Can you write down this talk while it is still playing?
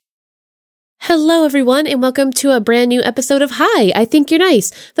Hello, everyone, and welcome to a brand new episode of Hi, I Think You're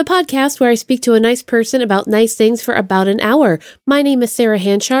Nice, the podcast where I speak to a nice person about nice things for about an hour. My name is Sarah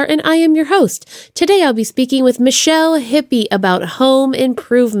Hanchar, and I am your host. Today, I'll be speaking with Michelle Hippie about home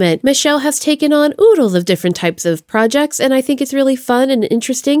improvement. Michelle has taken on oodles of different types of projects, and I think it's really fun and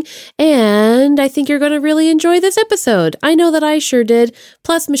interesting, and I think you're going to really enjoy this episode. I know that I sure did.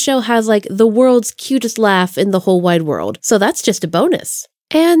 Plus, Michelle has like the world's cutest laugh in the whole wide world, so that's just a bonus.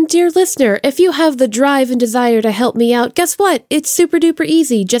 And dear listener, if you have the drive and desire to help me out, guess what? It's super duper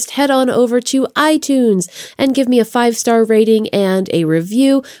easy. Just head on over to iTunes and give me a 5-star rating and a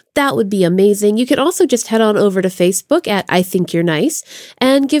review. That would be amazing. You can also just head on over to Facebook at I Think You're Nice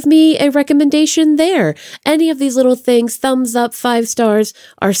and give me a recommendation there. Any of these little things, thumbs up, 5 stars,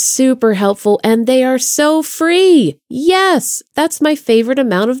 are super helpful and they are so free. Yes, that's my favorite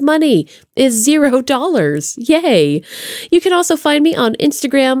amount of money is $0. Yay. You can also find me on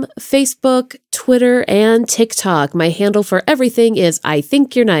Instagram, Facebook, Twitter, and TikTok. My handle for everything is I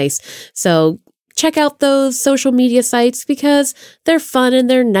Think You're Nice. So check out those social media sites because they're fun and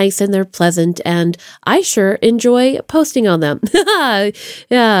they're nice and they're pleasant and I sure enjoy posting on them.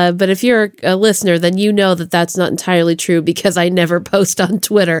 Yeah, but if you're a listener, then you know that that's not entirely true because I never post on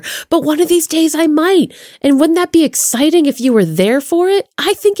Twitter. But one of these days I might. And wouldn't that be exciting if you were there for it?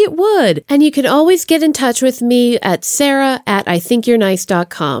 I think it would. And you can always get in touch with me at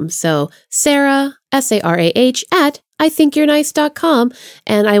sarah@ithinkyournice.com. So Sarah, SARAH at ithinkyournice.com,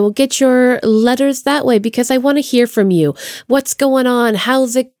 and I will get your letters that way because I want to hear from you. What's going on?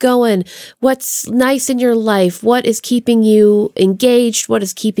 How's it going? What's nice in your life? What is keeping you engaged? What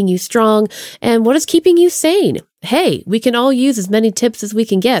is keeping you strong? And what is keeping you sane? Hey, we can all use as many tips as we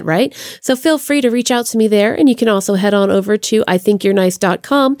can get, right? So feel free to reach out to me there. And you can also head on over to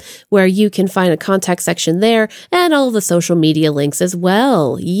ithinkyournice.com where you can find a contact section there and all the social media links as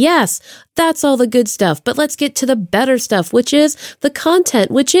well. Yes, that's all the good stuff. But let's get to the better stuff, which is the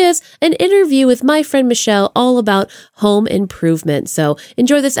content, which is an interview with my friend Michelle all about home improvement. So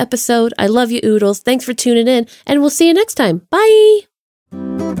enjoy this episode. I love you, oodles. Thanks for tuning in, and we'll see you next time. Bye.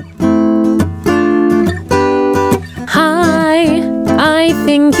 Hi, I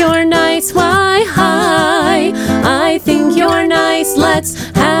think you're nice. Why, hi, I think you're nice. Let's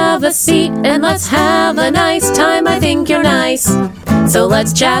have a seat and let's have a nice time. I think you're nice. So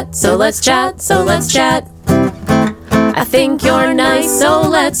let's chat, so let's chat, so let's chat. I think you're nice, so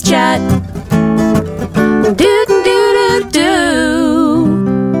let's chat. Do do do do.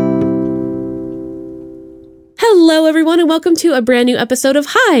 Hello, everyone, and welcome to a brand new episode of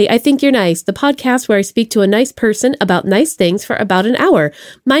Hi, I Think You're Nice, the podcast where I speak to a nice person about nice things for about an hour.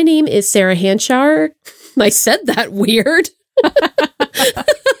 My name is Sarah Hanchar. I said that weird.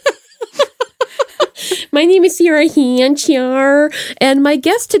 My name is Sarah Hanchar, and my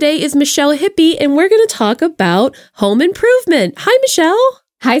guest today is Michelle Hippie, and we're going to talk about home improvement. Hi, Michelle.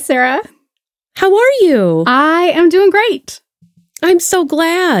 Hi, Sarah. How are you? I am doing great. I'm so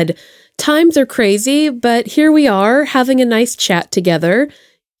glad. Times are crazy, but here we are having a nice chat together.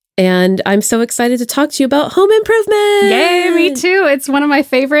 And I'm so excited to talk to you about home improvement. Yay, me too. It's one of my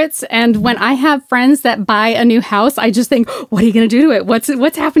favorites. And when I have friends that buy a new house, I just think, what are you going to do to it?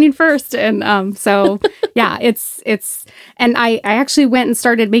 What's happening first? And so, yeah, it's and I actually went and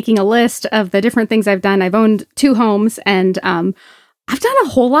started making a list of the different things I've done. I've owned 2 homes and I've done a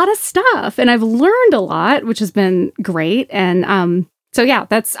whole lot of stuff and I've learned a lot, which has been great. And so yeah,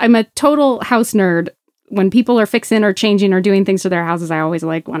 I'm a total house nerd. When people are fixing or changing or doing things to their houses, I always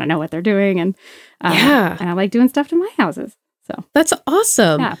want to know what they're doing. And and I like doing stuff to my houses. So that's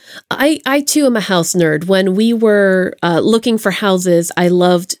awesome. Yeah. I too am a house nerd. When we were looking for houses, I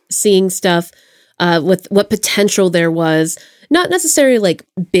loved seeing stuff with what potential there was. Not necessarily like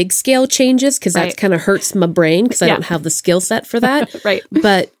big scale changes, because that kind of hurts my brain because I don't have the skill set for that. Right.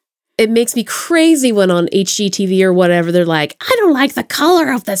 But it makes me crazy when on HGTV or whatever, they're like, I don't like the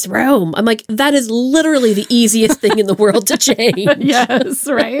color of this room. I'm like, that is literally the easiest thing in the world to change. Yes,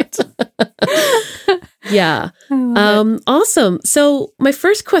 right. Yeah. Awesome. So my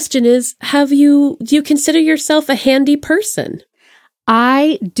first question is, do you consider yourself a handy person?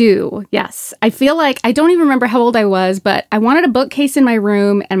 I do. Yes. I feel like I don't even remember how old I was, but I wanted a bookcase in my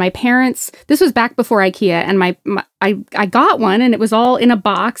room and my parents, this was back before IKEA, and I got one and it was all in a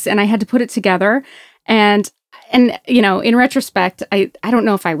box and I had to put it together. And you know, in retrospect, I don't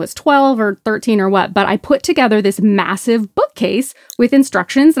know if I was 12 or 13 or what, but I put together this massive bookcase with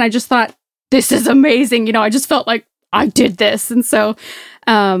instructions and I just thought, this is amazing. You know, I just felt like I did this. And so,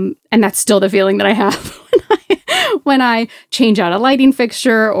 and that's still the feeling that I have when I change out a lighting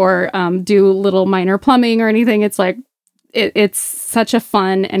fixture or do little minor plumbing or anything. It's like, it's such a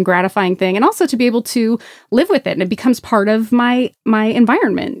fun and gratifying thing. And also to be able to live with it. And it becomes part of my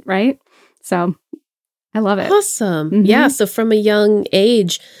environment, right? So I love it. Awesome. Mm-hmm. Yeah. So from a young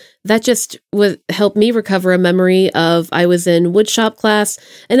age, that just helped me recover a memory of I was in woodshop class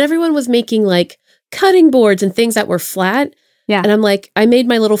and everyone was making like cutting boards and things that were flat. Yeah. And I'm like, I made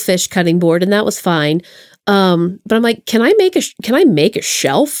my little fish cutting board and that was fine. But I'm like, can I make a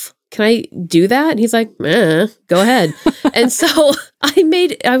shelf? Can I do that? And he's like, go ahead. And so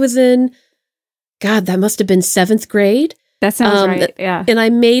I was in, God, that must have been 7th grade. That sounds right. Yeah. And I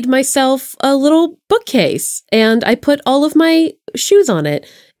made myself a little bookcase and I put all of my shoes on it.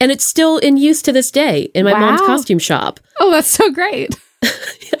 And it's still in use to this day in my mom's costume shop. Oh, that's so great.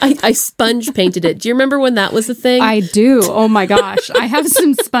 I sponge painted it. Do you remember when that was a thing? I do. Oh my gosh. I have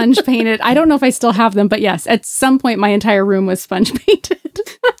some sponge painted. I don't know if I stistill have them, but yes, at some point my entire room was sponge painted.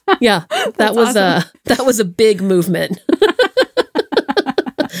 Yeah. That was a big movement.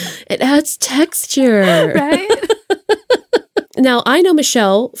 It adds texture. Right? Now, I know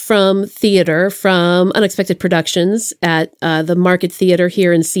Michelle from theater, from Unexpected Productions at the Market Theater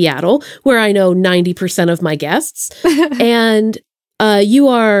here in Seattle, where I know 90% of my guests. And you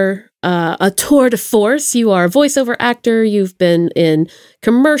are a tour de force. You are a voiceover actor. You've been in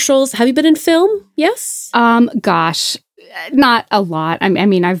commercials. Have you been in film? Yes? Gosh, not a lot. I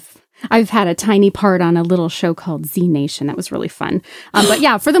mean, I've had a tiny part on a little show called Z Nation. That was really fun. But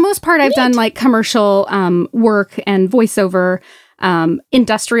yeah, for the most part, I've done like commercial work and voiceover,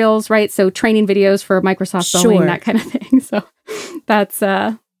 industrials, right? So training videos for Microsoft Boeing, that kind of thing. So that's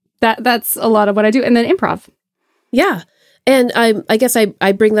a lot of what I do. And then improv. Yeah. And I guess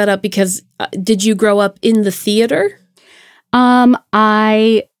I bring that up because did you grow up in the theater?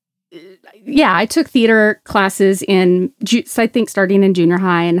 I took theater classes I think starting in junior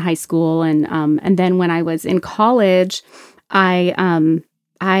high and high school. And then when I was in college, I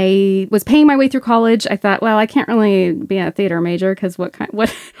was paying my way through college. I thought, well, I can't really be a theater major because what kind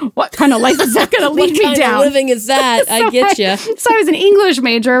of life is that going to lead me down? What kind of living is that? I get you. So I was an English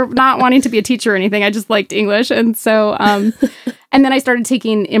major, not wanting to be a teacher or anything. I just liked English. And so, and then I started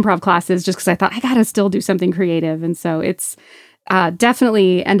taking improv classes just because I thought I got to still do something creative. And so it's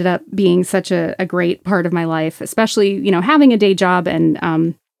definitely ended up being such a great part of my life, especially, having a day job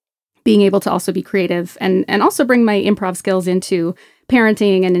and being able to also be creative and also bring my improv skills into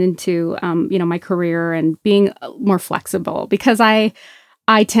parenting and into, my career and being more flexible because I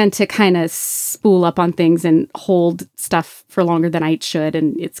tend to kind of spool up on things and hold stuff for longer than I should.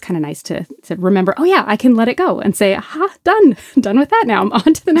 And it's kind of nice to remember, oh yeah, I can let it go and say, done with that now. I'm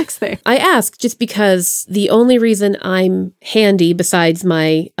on to the next thing. I ask just because the only reason I'm handy besides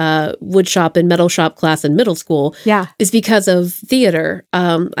my woodshop and metal shop class in middle school is because of theater.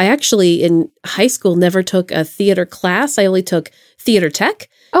 I actually in high school never took a theater class. I only took theater tech.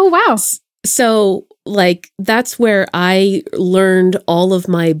 Oh, wow. So that's where I learned all of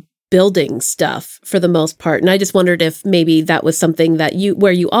my building stuff for the most part. And I just wondered if maybe that was something that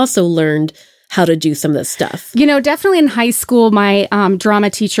where you also learned how to do some of this stuff. Definitely in high school, my drama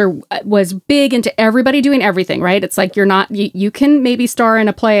teacher was big into everybody doing everything, right? It's like you can maybe star in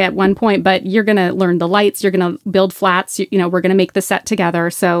a play at one point, but you're going to learn the lights, you're going to build flats, we're going to make the set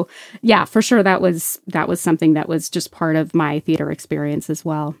together. So yeah, for sure. That was something that was just part of my theater experience as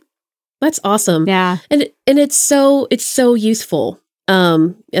well. That's awesome. Yeah. And it's so useful.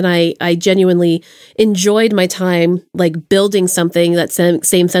 And I genuinely enjoyed my time building something, that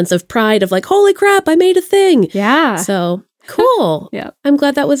same sense of pride of holy crap, I made a thing. Yeah. So cool. Yeah. I'm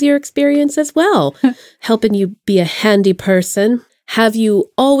glad that was your experience as well, helping you be a handy person. Have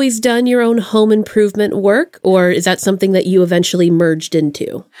you always done your own home improvement work, or is that something that you eventually merged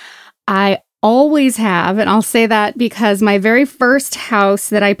into? I always have. And I'll say that because my very first house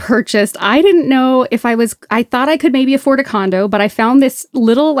that I purchased, I didn't know if I thought I could maybe afford a condo, but I found this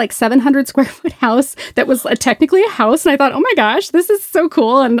little 700 square foot house that was technically a house. And I thought, oh my gosh, this is so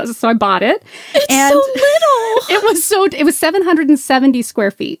cool. And so I bought it. It's so little. It was 770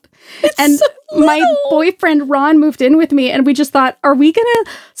 square feet. It's so little. My boyfriend, Ron, moved in with me and we just thought, are we going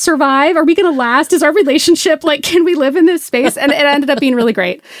to survive? Are we going to last? Is our relationship can we live in this space? And it ended up being really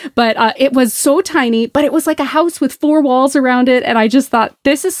great. But it was so tiny, but it was like a house with 4 walls around it. And I just thought,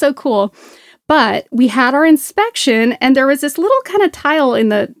 this is so cool. But we had our inspection and there was this little kind of tile in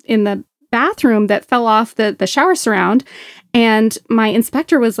the bathroom that fell off the shower surround. And my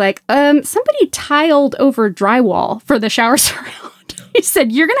inspector was like, somebody tiled over drywall for the shower surround. He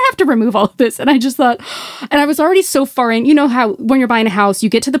said, you're going to have to remove all of this. And I just thought, and I was already so far in, how when you're buying a house, you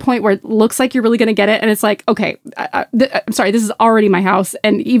get to the point where it looks like you're really going to get it. And it's like, okay, I'm sorry, this is already my house.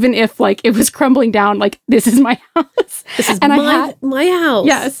 And even if it was crumbling down, this is my house. This is and my house.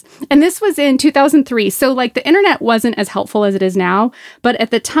 Yes. And this was in 2003. So the internet wasn't as helpful as it is now. But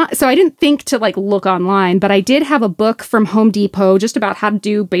at the time, so I didn't think to look online, but I did have a book from Home Depot just about how to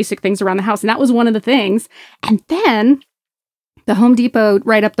do basic things around the house. And that was one of the things. And then the Home Depot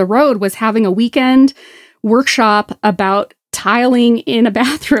right up the road was having a weekend workshop about tiling in a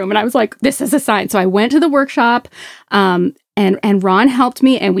bathroom. And I was like, this is a sign. So I went to the workshop and Ron helped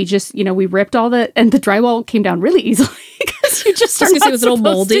me. And we just, we ripped and the drywall came down really easily because you just started. It was a little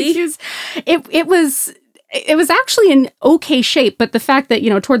moldy. It was actually in okay shape, but the fact that,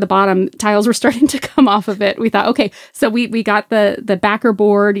 toward the bottom, tiles were starting to come off of it, we thought, okay, so we got the backer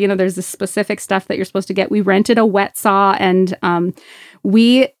board, there's this specific stuff that you're supposed to get. We rented a wet saw and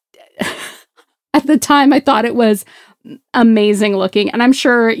we, at the time, I thought it was amazing looking. And I'm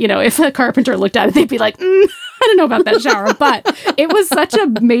sure, if a carpenter looked at it, they'd be like, I don't know about that shower, but it was such a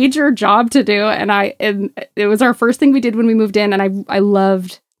major job to do. And it was our first thing we did when we moved in. And I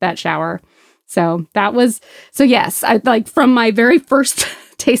loved that shower. So yes, I from my very first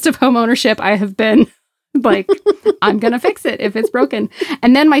taste of home ownership, I have been I'm going to fix it if it's broken.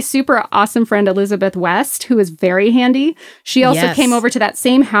 And then my super awesome friend, Elizabeth West, who is very handy. She also came over to that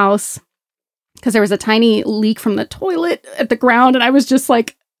same house because there was a tiny leak from the toilet at the ground. And I was just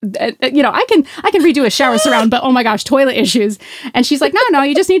like, I can redo a shower surround, but oh my gosh, toilet issues. And she's like, no,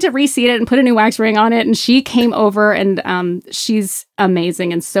 you just need to reseat it and put a new wax ring on it. And she came over and she's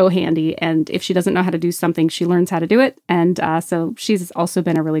amazing and so handy. And if she doesn't know how to do something, she learns how to do it. And so she's also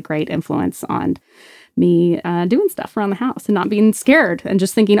been a really great influence on me doing stuff around the house and not being scared and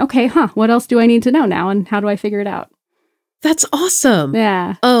just thinking, okay, what else do I need to know now? And how do I figure it out? That's awesome.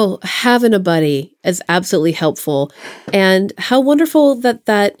 Yeah. Oh, having a buddy is absolutely helpful. And how wonderful that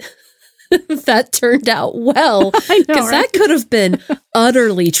that turned out well. I know, because that could have been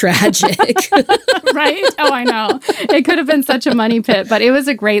utterly tragic. Right? Oh, I know. It could have been such a money pit, but it was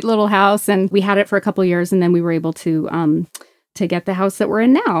a great little house. And we had it for a couple of years. And then we were able to get the house that we're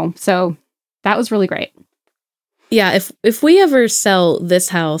in now. So that was really great. Yeah. If we ever sell this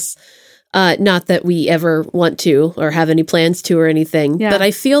house, not that we ever want to or have any plans to or anything, but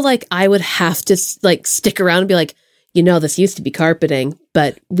I feel like I would have to stick around and be like, this used to be carpeting,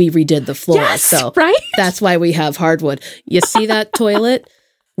 but we redid the floor. Yes, so right? That's why we have hardwood. You see that toilet?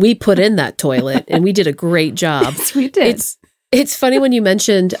 We put in that toilet and we did a great job. Yes, we did. It's funny when you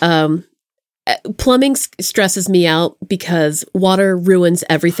mentioned plumbing stresses me out because water ruins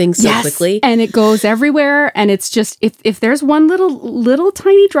everything so quickly. And it goes everywhere. And it's just, if there's one little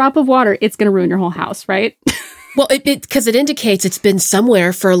tiny drop of water, it's going to ruin your whole house, right? Well, because it indicates it's been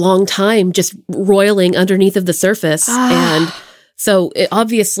somewhere for a long time, just roiling underneath of the surface. And so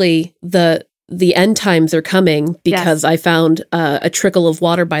obviously the end times are coming because I found a trickle of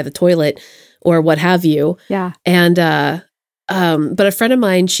water by the toilet or what have you. Yeah. And, but a friend of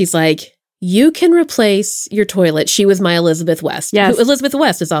mine, she's like, you can replace your toilet. She was my Elizabeth West. Yes. Elizabeth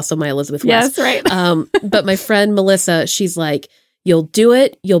West is also my Elizabeth West. Yes, right. But my friend Melissa, she's like, you'll do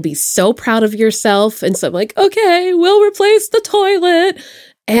it. You'll be so proud of yourself. And so I'm like, okay, we'll replace the toilet.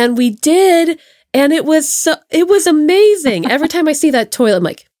 And we did. And it was amazing. Every time I see that toilet, I'm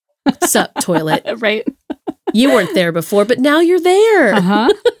like, sup, toilet. Right. You weren't there before, but now you're there.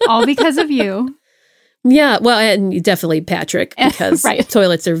 All because of you. Yeah, well, and definitely Patrick, because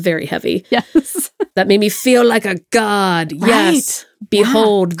toilets are very heavy. Yes. That made me feel like a god. Right. Yes.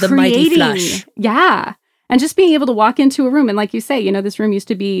 Behold the mighty flush. Yeah. And just being able to walk into a room and like you say, this room used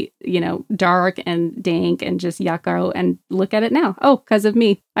to be, dark and dank and just yucko, and look at it now. Oh, because of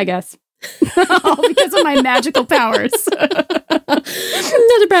me, I guess. All because of my magical powers. Not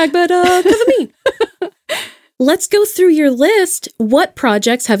to brag, but because of me. Let's go through your list. What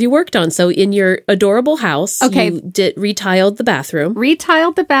projects have you worked on? So in your adorable house, you retiled the bathroom.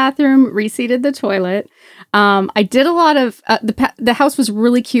 Retiled the bathroom, reseated the toilet. I did a lot of, the house was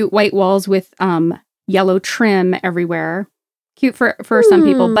really cute, white walls with yellow trim everywhere. Cute for some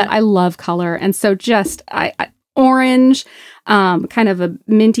people, but I love color. And so just orange, kind of a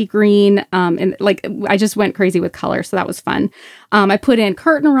minty green, and I just went crazy with color. So that was fun. I put in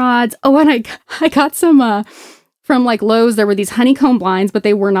curtain rods. Oh, and I got some, from Lowe's, there were these honeycomb blinds, but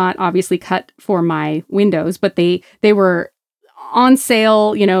they were not obviously cut for my windows, but they were on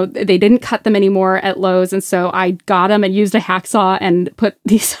sale. They didn't cut them anymore at Lowe's. And so I got them and used a hacksaw and put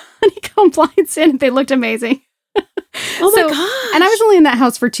these honeycomb blinds in. They looked amazing. Oh my gosh. And I was only in that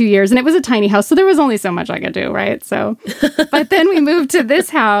house for 2 years, and it was a tiny house, so there was only so much I could do, right? So, but then we moved to this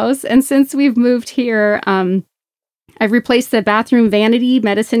house, and since we've moved here, I've replaced the bathroom vanity,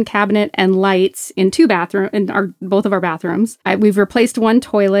 medicine cabinet, and lights in both of our bathrooms. We've replaced one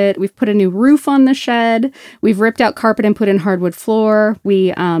toilet. We've put a new roof on the shed. We've ripped out carpet and put in hardwood floor.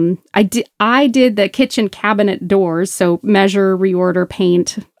 I did the kitchen cabinet doors, so measure, reorder,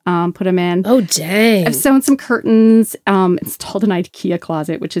 paint. Put them in. Oh, dang. I've sewn some curtains, installed an IKEA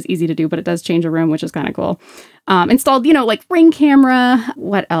closet, which is easy to do, but it does change a room, which is kind of cool. Installed, like Ring camera.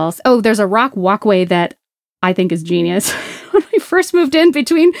 What else? Oh, there's a rock walkway that I think is genius. When we first moved in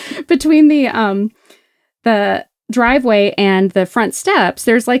between the driveway and the front steps,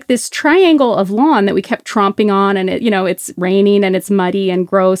 there's like this triangle of lawn that we kept tromping on, and it's raining and it's muddy and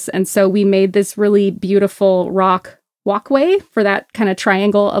gross. And so we made this really beautiful rock walkway for that kind of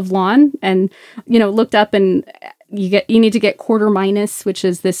triangle of lawn, and looked up, and you need to get quarter minus, which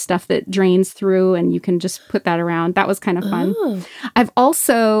is this stuff that drains through, and you can just put that around. That was kind of fun. Oh. I've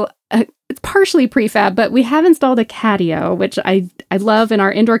also it's partially prefab, but we have installed a catio, which I love and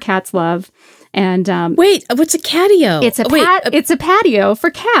our indoor cats love. And wait, what's a catio? It's a patio for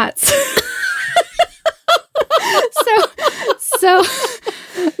cats. So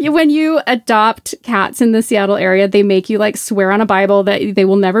when you adopt cats in the Seattle area, they make you swear on a Bible that they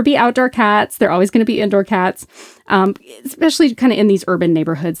will never be outdoor cats. They're always going to be indoor cats, especially kind of in these urban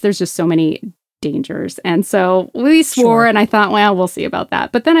neighborhoods. There's just so many dangers. And so we swore, and I thought, well, we'll see about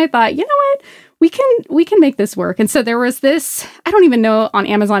that. But then I thought, you know what? We can make this work. And so there was this, I don't even know on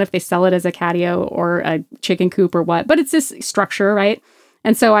Amazon if they sell it as a catio or a chicken coop or what, but it's this structure, right?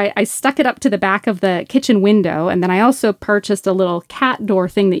 And so I stuck it up to the back of the kitchen window. And then I also purchased a little cat door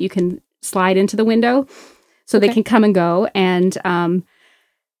thing that you can slide into the window so they can come and go. And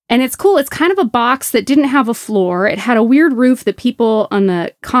it's cool. It's kind of a box that didn't have a floor. It had a weird roof that people on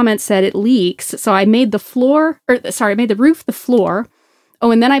the comments said it leaks. So I made I made the roof the floor. Oh,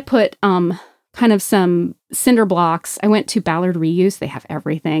 and then I put kind of some cinder blocks. I went to Ballard Reuse. They have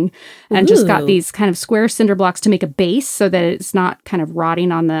everything. And just got these kind of square cinder blocks to make a base so that it's not kind of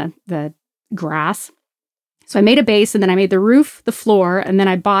rotting on the grass. So I made a base, and then I made the roof the floor, and then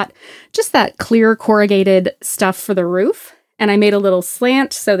I bought just that clear corrugated stuff for the roof. And I made a little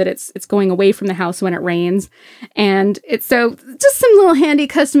slant so that it's going away from the house when it rains. And it's just some little handy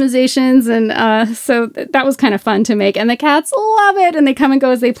customizations. And so that was kind of fun to make. And the cats love it. And they come and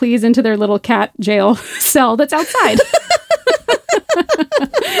go as they please into their little cat jail cell that's outside.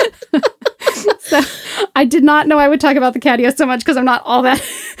 So I did not know I would talk about the catio so much because I'm not all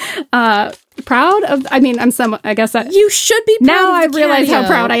that proud of. I mean, I guess you should be proud. Now I realize how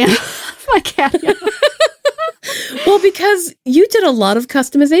proud I am of my catio. Well, because you did a lot of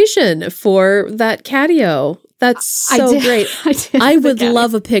customization for that catio. That's so great. I would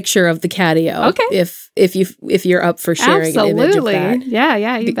love a picture of the catio. Okay. If you're up for sharing an image of that.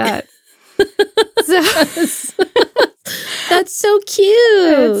 Yeah, you bet. That's so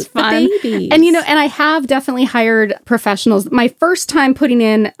cute. It's fun. And and I have definitely hired professionals. My first time putting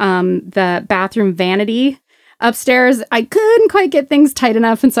in the bathroom vanity upstairs, I couldn't quite get things tight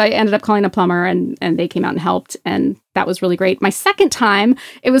enough. And so I ended up calling a plumber, and they came out and helped. And that was really great. My second time,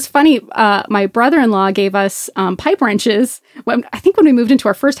 it was funny. My brother-in-law gave us pipe wrenches. I think when we moved into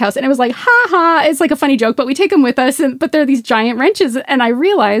our first house, and it was like, ha ha, it's like a funny joke, but we take them with us. But they're these giant wrenches. And I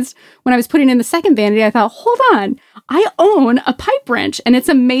realized when I was putting in the second vanity, I thought, hold on, I own a pipe wrench. And it's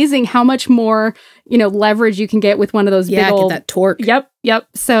amazing how much more, leverage you can get with one of those big old... get that torque. Yep.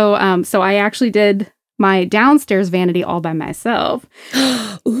 So I actually did my downstairs vanity all by myself.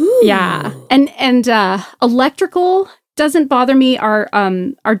 Ooh. Yeah. And electrical doesn't bother me.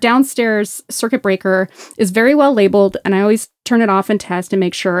 Our downstairs circuit breaker is very well labeled, and I always turn it off and test and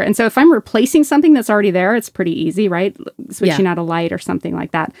make sure. And so if I'm replacing something that's already there, it's pretty easy, right? Switching out a light or something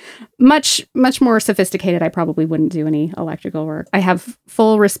like that. Much, much more sophisticated. I probably wouldn't do any electrical work. I have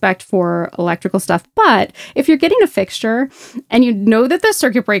full respect for electrical stuff. But if you're getting a fixture and you know that the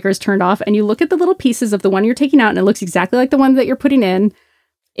circuit breaker is turned off, and you look at the little pieces of the one you're taking out and it looks exactly like the one that you're putting in,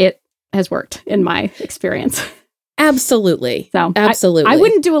 it has worked in my experience. Absolutely. So absolutely. I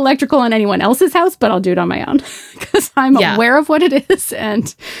wouldn't do electrical in anyone else's house, but I'll do it on my own because I'm aware of what it is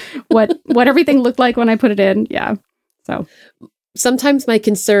and what everything looked like when I put it in. Yeah. So sometimes my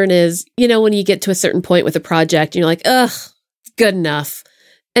concern is, when you get to a certain point with a project, you're like, ugh, good enough.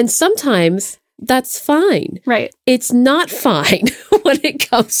 And sometimes that's fine. Right. It's not fine when it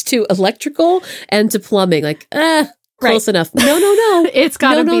comes to electrical and to plumbing. Like, close enough. No. It's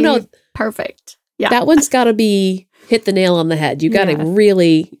got to be perfect. Yeah. That one's got to be hit the nail on the head. You got to Yes.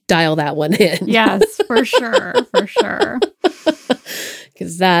 really dial that one in. Yes, for sure. For sure.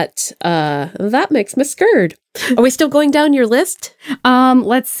 Because that makes me scared. Are we still going down your list?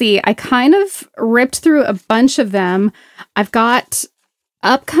 Let's see. I kind of ripped through a bunch of them. I've got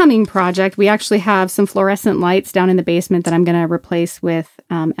upcoming project. We actually have some fluorescent lights down in the basement that I'm going to replace with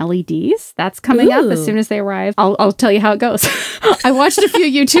LEDs. That's coming up as soon as they arrive. I'll tell you how it goes. I watched a few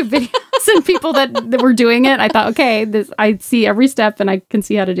YouTube videos and people that were doing it. I thought, okay, I see every step and I can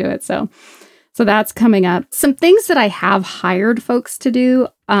see how to do it. So that's coming up. Some things that I have hired folks to do,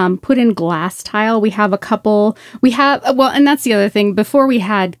 put in glass tile. We have a couple. And that's the other thing. Before we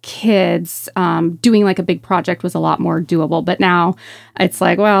had kids, doing like a big project was a lot more doable. But now it's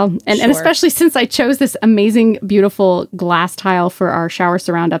like, well, and especially since I chose this amazing, beautiful glass tile for our shower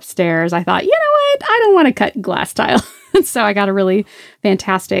surround upstairs, I thought, you know what? I don't want to cut glass tile. So I got a really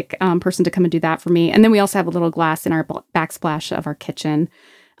fantastic person to come and do that for me. And then we also have a little glass in our backsplash of our kitchen.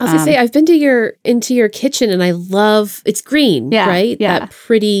 I was gonna say, I've been to into your kitchen and I love, it's green, right? Yeah. That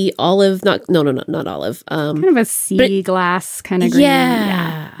pretty olive, not olive. Kind of a sea glass kind of green.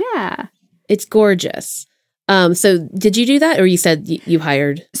 Yeah. It's gorgeous. So did you do that, or you said you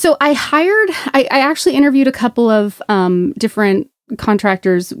hired? So I actually interviewed a couple of different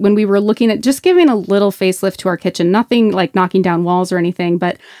contractors when we were looking at just giving a little facelift to our kitchen. Nothing like knocking down walls or anything,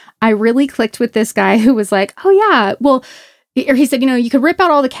 but I really clicked with this guy who was like, oh yeah, well, or he said, you could rip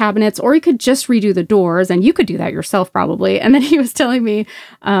out all the cabinets or you could just redo the doors, and you could do that yourself probably. And then he was telling me,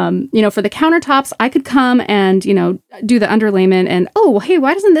 for the countertops, I could come and, do the underlayment and, oh, hey,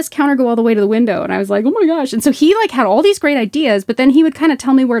 why doesn't this counter go all the way to the window? And I was like, oh my gosh. And so he like had all these great ideas, but then he would kind of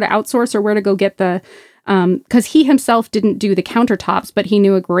tell me where to outsource or where to go get the, because he himself didn't do the countertops, but he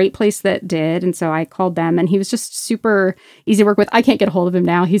knew a great place that did. And so I called them, and he was just super easy to work with. I can't get a hold of him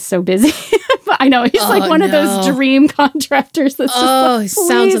now. He's so busy. But I know he's like one of those dream contractors that's just like,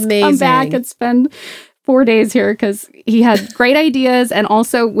 sounds amazing. Come back and spend 4 days here, because he had great ideas and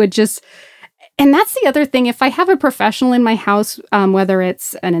also would just. And that's the other thing. If I have a professional in my house, whether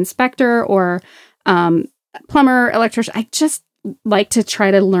it's an inspector or plumber, electrician, I just like to try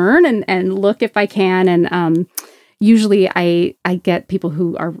to learn and look if I can. And usually I get people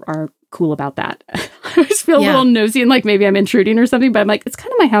who are cool about that. I always feel a little nosy and like maybe I'm intruding or something, but I'm like, it's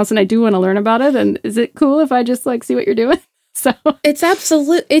kind of my house and I do want to learn about it. And is it cool if I just like see what you're doing? So it's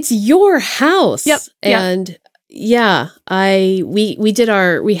it's your house. Yep. And we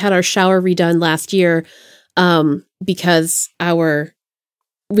had our shower redone last year because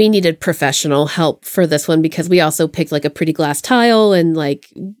we needed professional help for this one, because we also picked like a pretty glass tile and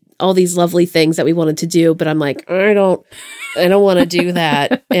like all these lovely things that we wanted to do. But I'm like, I don't want to do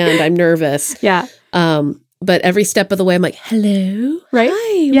that. And I'm nervous. Yeah. But every step of the way, I'm like, hello. Right.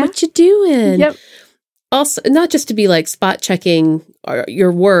 Hi, what you doing? Yep. Also, not just to be like spot checking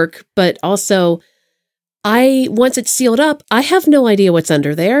your work, but also once it's sealed up, I have no idea what's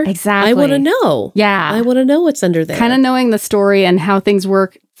under there. Exactly. I want to know. Yeah. I want to know what's under there. Kind of knowing the story and how things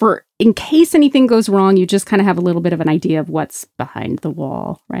work, for in case anything goes wrong, you just kind of have a little bit of an idea of what's behind the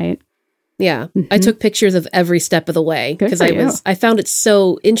wall, right? Yeah. Mm-hmm. I took pictures of every step of the way because I found it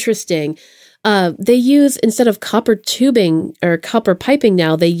so interesting. They use, instead of copper tubing or copper piping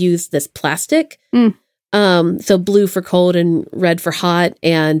now, they use this plastic. So blue for cold and red for hot.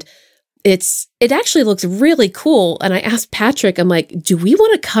 And it actually looks really cool. And I asked Patrick, I'm like, do we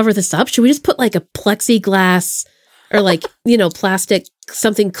want to cover this up? Should we just put like a plexiglass or like, plastic,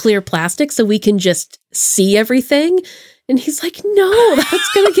 something clear plastic so we can just see everything? And he's like, no,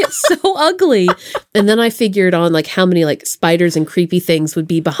 that's going to get so ugly. And then I figured on like how many like spiders and creepy things would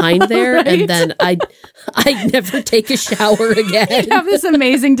be behind there. Right? And then I'd never take a shower again. You have this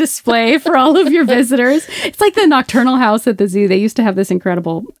amazing display for all of your visitors. It's like the nocturnal house at the zoo. They used to have this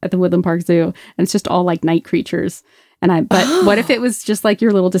incredible at the Woodland Park Zoo. And it's just all like night creatures. But what if it was just like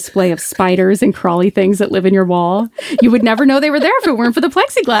your little display of spiders and crawly things that live in your wall? You would never know they were there if it weren't for the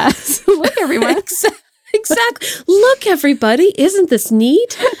plexiglass. Look, everyone. Exactly. Look, everybody. Isn't this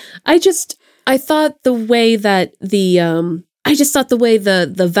neat? I thought the way that the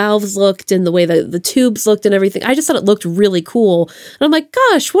valves looked and the way the tubes looked and everything, I just thought it looked really cool. And I'm like,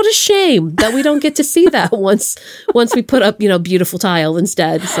 gosh, what a shame that we don't get to see that once we put up, beautiful tile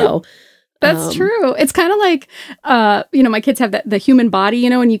instead. So that's true. It's kind of like, my kids have the human body,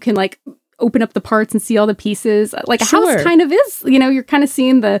 and you can like open up the parts and see all the pieces. Like a house kind of is, you're kind of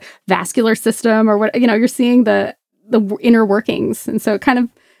seeing the vascular system or what, you're seeing the inner workings. And so it kind of,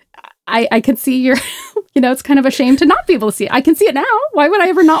 I can see your, it's kind of a shame to not be able to see it. I can see it now. Why would I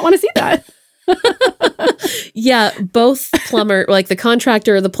ever not want to see that? Yeah. Both plumber, like the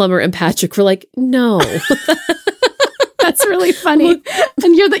contractor, the plumber and Patrick were like, no. really funny.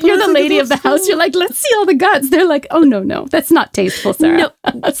 And you're the lady of the house. You're like, let's see all the guts. They're like, oh, no, that's not tasteful, Sarah.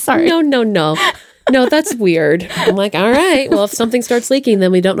 No, sorry. No, that's weird. I'm like, all right, well, if something starts leaking,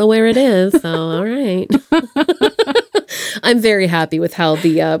 then we don't know where it is. So, all right. I'm very happy with how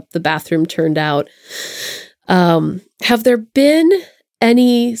the bathroom turned out. Have there been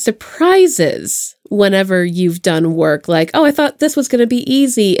any surprises whenever you've done work like, oh, I thought this was going to be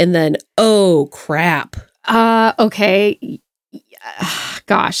easy, and then, oh, crap. Okay.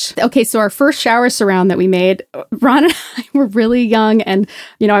 Gosh. Okay, so our first shower surround that we made, Ron and I were really young, and,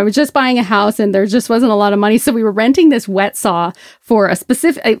 I was just buying a house, and there just wasn't a lot of money, so we were renting this wet saw for a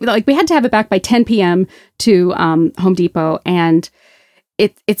specific, like, we had to have it back by 10 p.m. to Home Depot, and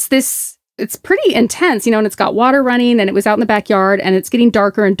it's pretty intense, and it's got water running, and it was out in the backyard, and it's getting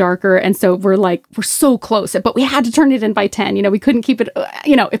darker and darker. And so we're so close, but we had to turn it in by 10. We couldn't keep it,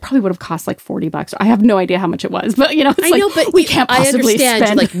 it probably would have cost like $40. I have no idea how much it was, but but we can't possibly spend.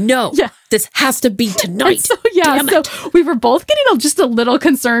 You're like, no, this has to be tonight. So, so we were both getting just a little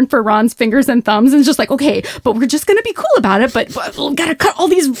concerned for Ron's fingers and thumbs, and just like, okay, but we're just going to be cool about it. But we've got to cut all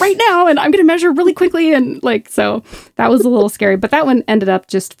these right now, and I'm going to measure really quickly. And so that was a little scary, but that one ended up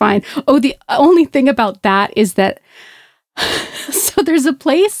just fine. Oh, the only thing about that is that so there's a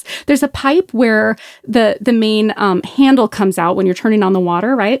pipe where the main handle comes out when you're turning on the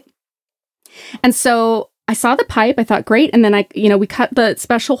water, right? And so I saw the pipe, I thought, great. And then we cut the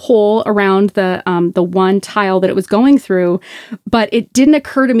special hole around the one tile that it was going through, but it didn't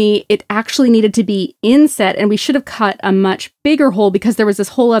occur to me it actually needed to be inset, and we should have cut a much bigger hole because there was this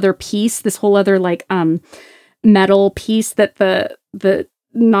whole other metal piece that the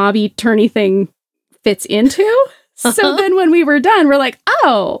knobby turny thing fits into. So then when we were done, we're like,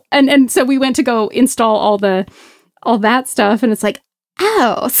 oh, and so we went to go install all that stuff, and it's like,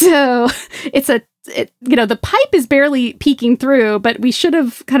 oh, so the pipe is barely peeking through, but we should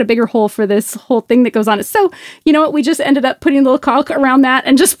have cut a bigger hole for this whole thing that goes on it. So, you know what? We just ended up putting a little caulk around that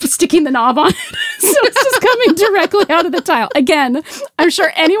and just sticking the knob on it. So it's just coming directly out of the tile. Again, I'm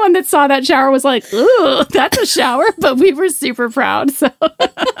sure anyone that saw that shower was like, ooh, that's a shower, but we were super proud. So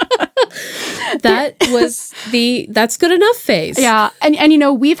that's good enough phase. Yeah.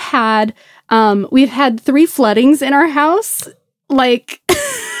 And we've had 3 floodings in our house. Like,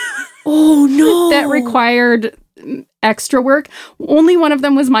 oh no, that required extra work. Only one of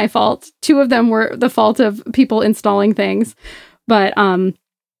them was my fault. 2 of them were the fault of people installing things. But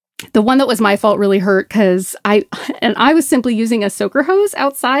the one that was my fault really hurt because I was simply using a soaker hose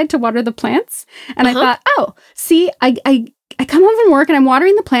outside to water the plants. And I thought, oh, see, I come home from work and I'm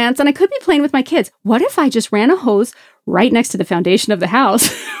watering the plants and I could be playing with my kids. What if I just ran a hose right next to the foundation of the house?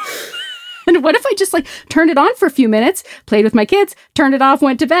 And what if I just turned it on for a few minutes, played with my kids, turned it off,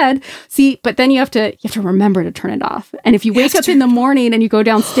 went to bed? See, but then you have to remember to turn it off. And if you wake up in the morning and you go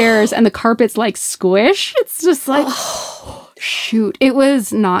downstairs and the carpet's squish, it's just shoot, it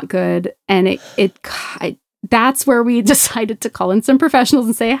was not good. And that's where we decided to call in some professionals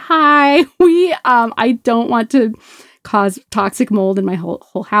and say, hi, I don't want to cause toxic mold in my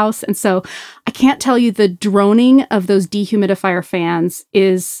whole house. And so I can't tell you, the droning of those dehumidifier fans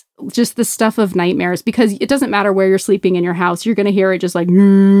is just the stuff of nightmares, because it doesn't matter where you're sleeping in your house. You're going to hear it just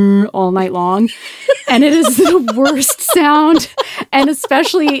all night long. And it is the worst sound. And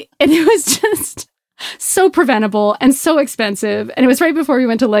it was just so preventable and so expensive. And it was right before we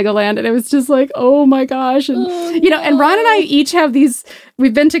went to Legoland. And it was just oh my gosh. And, and Ron and I each have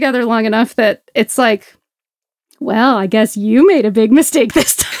we've been together long enough that it's well, I guess you made a big mistake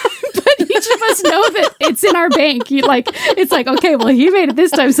this time. But each of us know that it's in our bank. It's okay, well, he made it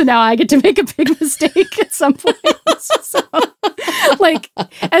this time, so now I get to make a big mistake at some point. So,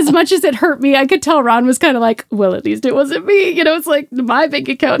 as much as it hurt me, I could tell Ron was kind of well, at least it wasn't me. It's my bank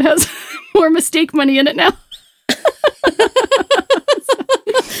account has more mistake money in it now.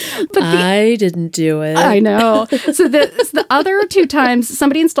 But I didn't do it. I know. So the other 2 times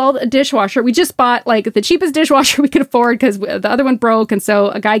somebody installed a dishwasher. We just bought the cheapest dishwasher we could afford because the other one broke. And so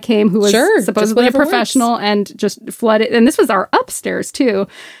a guy came who was supposedly a professional and just flooded. And this was our upstairs too.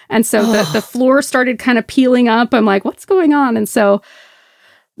 And so the floor started kind of peeling up. I'm like, what's going on? And so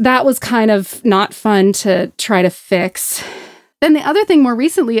that was kind of not fun to try to fix. Then the other thing, more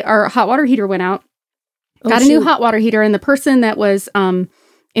recently, our hot water heater went out. Got a new hot water heater, and the person that was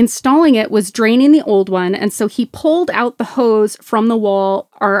installing it was draining the old one, and so he pulled out the hose from the wall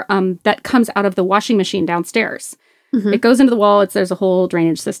that comes out of the washing machine downstairs. Mm-hmm. It goes into the wall. There's a whole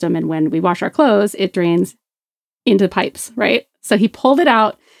drainage system, and when we wash our clothes, it drains into pipes, right? So he pulled it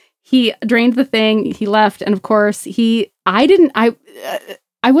out. He drained the thing. He left, and of course,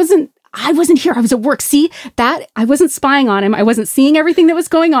 I wasn't here. I was at work. See that? I wasn't spying on him. I wasn't seeing everything that was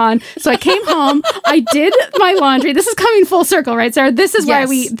going on. So I came home. I did my laundry. This is coming full circle, right, Sarah? This is why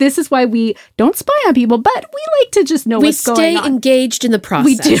we don't spy on people, but we like to just know what's going on. We stay engaged in the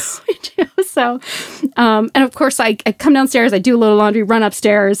process. We do. So, and of course, I come downstairs, I do a little laundry, run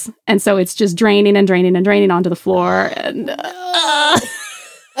upstairs. And so it's just draining and draining and draining onto the floor. And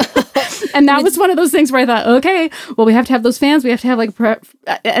and that was one of those things where I thought, okay, well, we have to have those fans. We have to have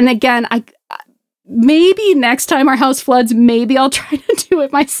and again, maybe next time our house floods, maybe I'll try to do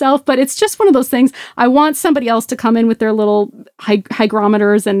it myself. But it's just one of those things. I want somebody else to come in with their little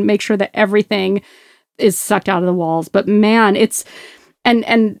hygrometers and make sure that everything is sucked out of the walls. But man, it's...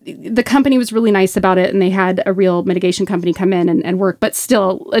 And the company was really nice about it, and they had a real mitigation company come in and work. But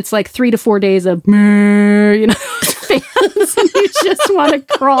still, it's like 3 to 4 days of, fans, and you just want to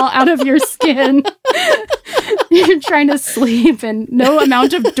crawl out of your skin. You're trying to sleep, and no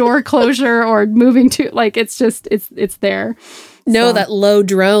amount of door closure or moving to, it's there. No, so. That low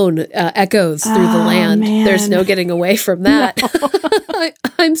drone echoes through the land. Man. There's no getting away from that. No.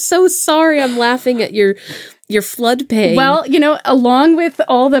 I'm so sorry. I'm laughing at your flood pain. Well, along with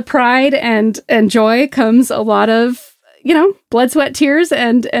all the pride and joy comes a lot of, blood, sweat, tears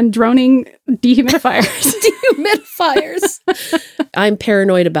and droning dehumidifiers. Dehumidifiers. I'm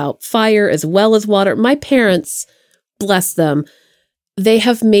paranoid about fire as well as water. My parents, bless them, they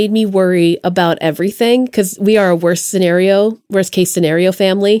have made me worry about everything because we are a worst case scenario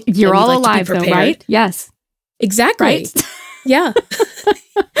family. You're all alive though, right? Yes. Exactly. Right? Yeah.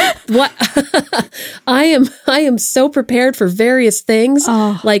 What I am so prepared for various things.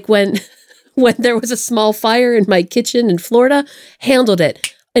 Oh. Like when there was a small fire in my kitchen in Florida, handled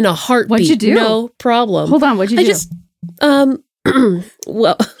it in a heartbeat. What'd you do? No problem. Hold on, what'd you do? I just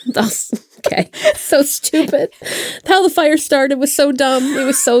well, okay. So stupid. How the fire started was so dumb. It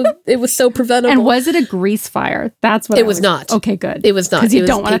was so preventable. And was it a grease fire? That's what it was not. Okay, good. It was not. Because you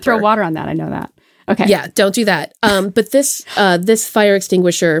don't want to throw water on that. I know that. Okay. Yeah, don't do that. But this fire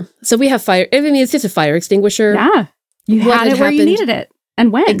extinguisher. So we have fire. I mean, it's just a fire extinguisher. Yeah, you had it where you needed it,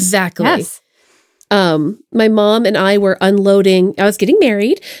 and when exactly. Yes. My mom and I were unloading. I was getting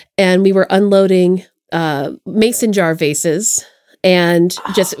married, and we were unloading mason jar vases. And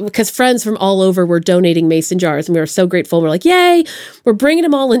just because friends from all over were donating mason jars, and we were so grateful. We're like, yay, we're bringing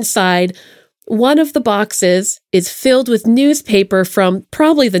them all inside. One of the boxes is filled with newspaper from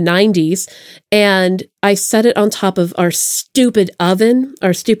probably the 90s. And I set it on top of our stupid oven,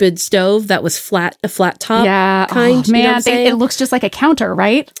 our stupid stove that was a flat top kind. Oh, man, it looks just like a counter,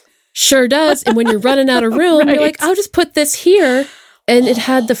 right? Sure does. And when you're running out of room, right. You're like, I'll just put this here. And it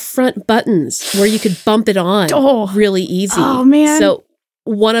had the front buttons where you could bump it on really easy. Oh, man. So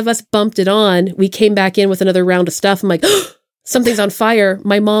one of us bumped it on. We came back in with another round of stuff. I'm like, something's on fire.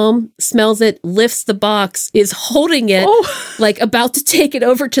 My mom smells it, lifts the box, is holding it, like about to take it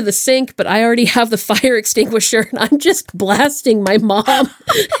over to the sink, but I already have the fire extinguisher, and I'm just blasting my mom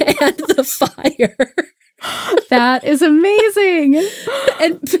and the fire. That is amazing.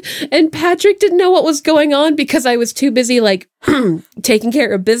 And Patrick didn't know what was going on because I was too busy taking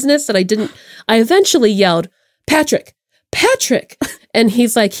care of business that I eventually yelled, Patrick. And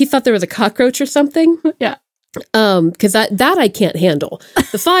he's like, he thought there was a cockroach or something. Yeah. Because that I can't handle.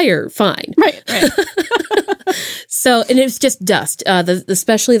 The fire, fine. Right. So, and it's just dust,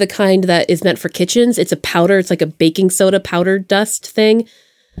 especially the kind that is meant for kitchens. It's a powder. It's like a baking soda powdered dust thing.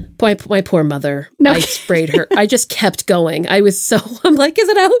 My poor mother. No. I sprayed her. I just kept going. I'm like, is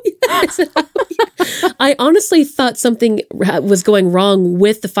it out yet? Is it out yet? I honestly thought something was going wrong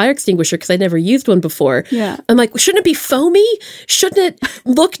with the fire extinguisher because I never used one before. Yeah. I'm like, shouldn't it be foamy? Shouldn't it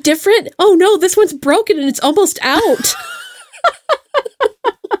look different? Oh no, this one's broken and it's almost out.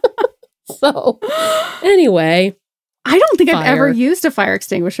 So anyway. I don't think I've ever used a fire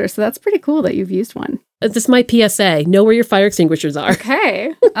extinguisher, so that's pretty cool that you've used one. This is my PSA. Know where your fire extinguishers are.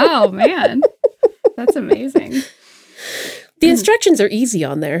 Okay. Oh, man. That's amazing. The instructions are easy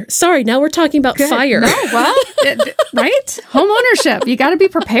on there. Sorry, now we're talking about fire. No, well, right? Home ownership. You got to be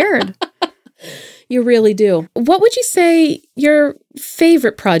prepared. You really do. What would you say your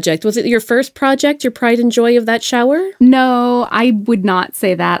favorite project? Was it your first project, your pride and joy of that shower? No, I would not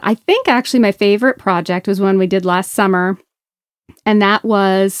say that. I think actually my favorite project was one we did last summer. And that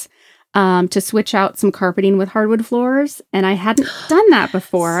was to switch out some carpeting with hardwood floors. And I hadn't done that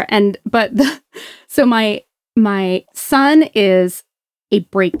before. So my son is a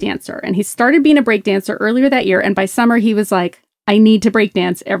break dancer, and he started being a break dancer earlier that year. And by summer, he was like, I need to break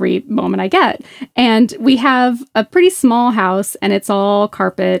dance every moment I get. And we have a pretty small house, and it's all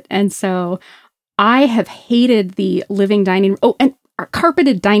carpet. And so I have hated the living dining room. Oh, and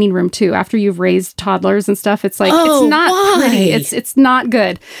carpeted dining room too. After you've raised toddlers and stuff, it's like it's not pretty. It's not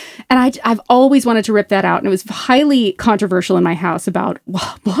good. And I've always wanted to rip that out. And it was highly controversial in my house about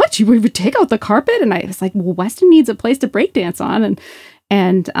what you would take out the carpet. And I was like, well, Weston needs a place to break dance on.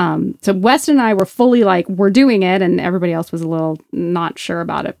 And so Weston and I were fully like, we're doing it, and everybody else was a little not sure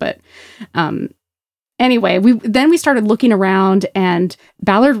about it. But anyway, we started looking around, and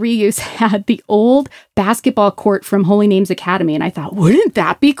Ballard Reuse had the old basketball court from Holy Names Academy. And I thought, wouldn't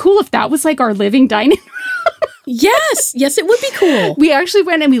that be cool if that was like our living dining room? Yes, it would be cool. We actually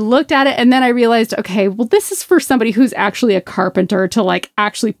went and we looked at it, and then I realized, okay, well, this is for somebody who's actually a carpenter to like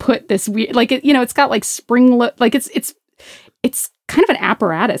actually put this weird, like it's got like like it's kind of an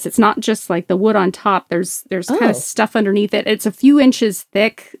apparatus. It's not just like the wood on top. There's kind of stuff underneath it. It's a few inches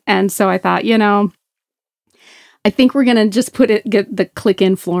thick, and so I thought, I think we're going to just get the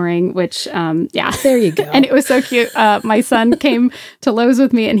click-in flooring, which, There you go. And it was so cute. My son came to Lowe's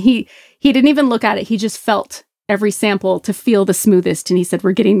with me, and he didn't even look at it. He just felt every sample to feel the smoothest. And he said,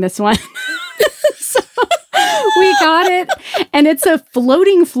 we're getting this one. So we got it. And it's a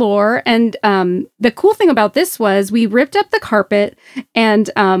floating floor. And the cool thing about this was we ripped up the carpet, and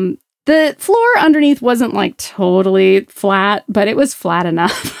the floor underneath wasn't like totally flat, but it was flat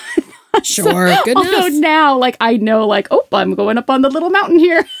enough. Sure, good enough. Although now, like, I know, like, I'm going up on the little mountain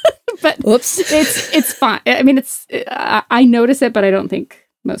here. But whoops, it's fine. I mean, I notice it, but I don't think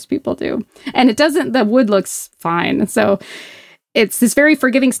most people do. And the wood looks fine. So it's this very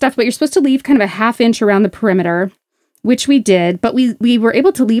forgiving stuff, but you're supposed to leave kind of a 1/2 inch around the perimeter, which we did. But we were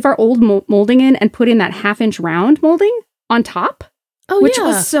able to leave our old molding in and put in that 1/2 inch round molding on top. Which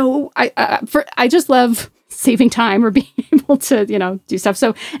was so, I just love saving time or being able to, do stuff.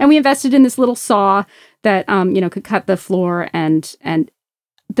 So, and we invested in this little saw that, could cut the floor, and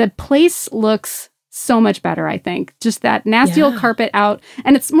the place looks so much better, I think. Just that nasty old carpet out,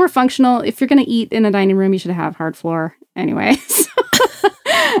 and it's more functional. If you're going to eat in a dining room, you should have hard floor anyway.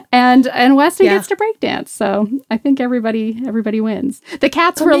 And Weston gets to break dance. So I think everybody wins. The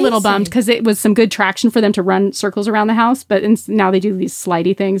cats were a little bummed because it was some good traction for them to run circles around the house, but now they do these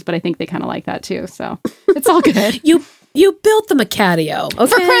slidey things, but I think they kind of like that too. So it's all good. You built them a catio. Okay?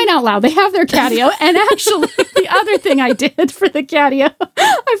 For crying out loud, they have their catio. And actually, the other thing I did for the catio,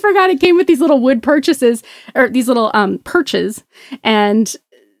 I forgot it came with these little wood perches, and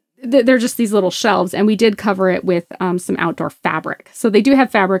they're just these little shelves, and we did cover it with some outdoor fabric. So they do have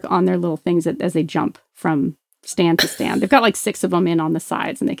fabric on their little things as they jump from stand to stand. They've got like 6 of them in on the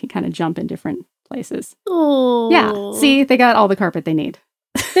sides, and they can kind of jump in different places. Oh, yeah. See, they got all the carpet they need.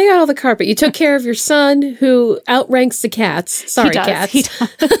 They got all the carpet. You took care of your son, who outranks the cats. Sorry, cats. He does.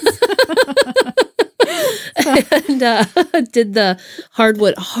 And did the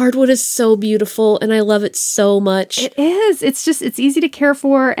hardwood. Hardwood is so beautiful, and I love it so much. It is. It's easy to care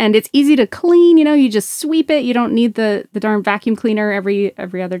for, and it's easy to clean. You just sweep it. You don't need the darn vacuum cleaner every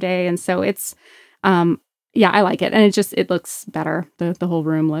other day, and so it's I like it, and it looks better. The whole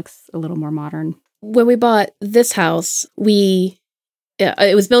room looks a little more modern. When we bought this house,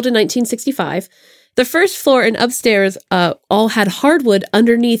 it was built in 1965. The first floor and upstairs all had hardwood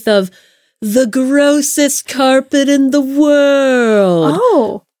underneath of the grossest carpet in the world.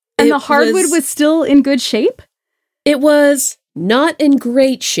 Oh, and the hardwood was still in good shape? It was not in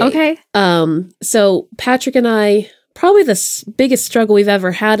great shape. Okay. So Patrick and I, probably the biggest struggle we've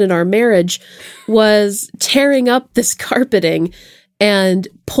ever had in our marriage was tearing up this carpeting and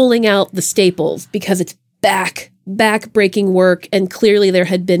pulling out the staples because it's back-breaking work, and clearly there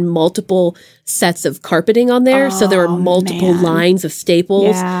had been multiple sets of carpeting on there, so there were multiple lines of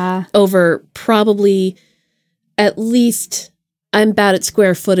staples over probably at least, I'm bad at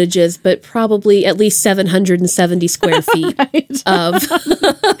square footages, but probably at least 770 square feet of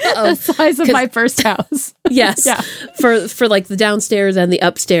the size of my first house. Yes, for like the downstairs and the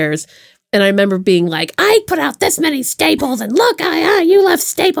upstairs. And I remember being like, I put out this many staples, and look, you left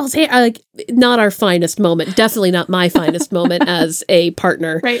staples here. Not our finest moment. Definitely not my finest moment as a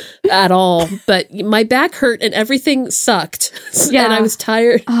partner at all. But my back hurt and everything sucked. Yeah. And I was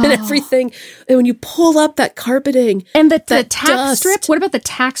tired and everything. And when you pull up that carpeting. And the tack strip, what about the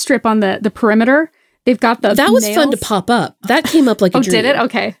tack strip on the perimeter? They've got the That was nails. Fun to pop up. That came up like a dream. Did it?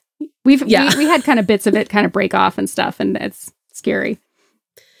 Okay. We had kind of bits of it kind of break off and stuff, and it's scary.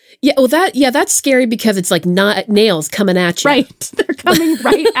 Yeah, well, that's scary because it's like not nails coming at you. Right. They're coming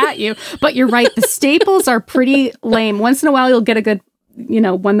right at you. But you're right. The staples are pretty lame. Once in a while, you'll get a good,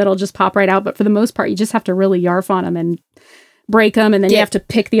 one that'll just pop right out. But for the most part, you just have to really yarf on them and break them. And then you have to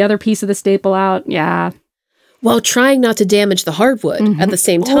pick the other piece of the staple out. Yeah. while trying not to damage the hardwood at the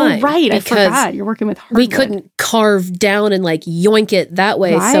same time. Oh, right. I because forgot. You're working with hardwood. we couldn't carve down and like yoink it that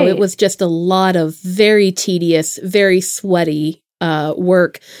way. Right. So it was just a lot of very tedious, very sweaty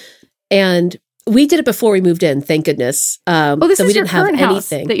work. And we did it before we moved in, thank goodness. This so is we your didn't have current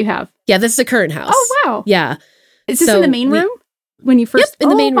house anything that you have. Yeah, this is the current house. Oh, wow. Yeah. Is this in the main room? When you first... Yep, in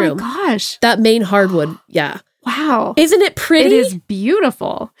the main room. Oh, my gosh. That main hardwood. Yeah. Wow. Isn't it pretty? It is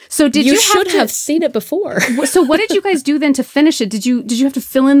beautiful. So did you should have seen it before. So what did you guys do then to finish it? Did you have to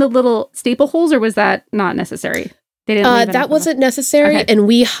fill in the little staple holes, or was that not necessary? They didn't. That wasn't necessary. Okay. And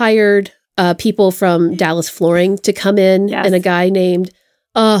we hired people from Dallas Flooring to come in, and a guy named,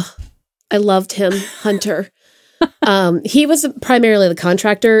 I loved him, Hunter. He was primarily the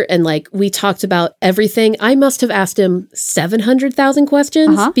contractor, and like we talked about everything. I must have asked him 700,000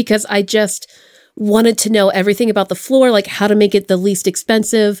 questions because I just wanted to know everything about the floor, like how to make it the least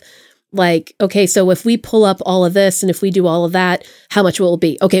expensive. Like, okay, so if we pull up all of this and if we do all of that, how much will it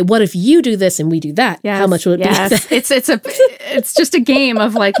be? Okay, what if you do this and we do that? Yes, how much will it be? It's just a game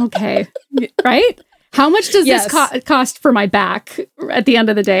of like, okay, right? How much does this cost for my back at the end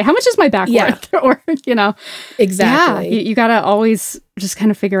of the day? How much is my back worth? Or, Exactly. Yeah, you got to always just kind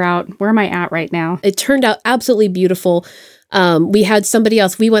of figure out, where am I at right now? It turned out absolutely beautiful. We had somebody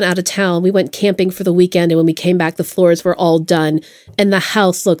else. We went out of town. We went camping for the weekend. And when we came back, the floors were all done. And the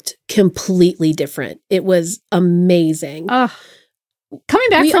house looked completely different. It was amazing. Coming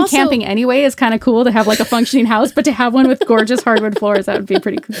back from camping anyway is kind of cool to have like a functioning house, but to have one with gorgeous hardwood floors, that would be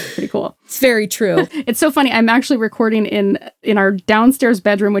pretty cool. It's very true. It's so funny. I'm actually recording in our downstairs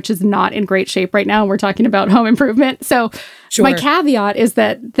bedroom, which is not in great shape right now. And we're talking about home improvement. So my caveat is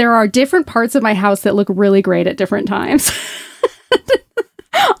that there are different parts of my house that look really great at different times.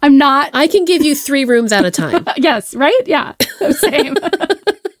 I can give you 3 rooms at a time. Yes, right? Yeah. Same.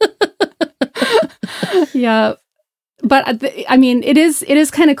 Yeah. But I mean, it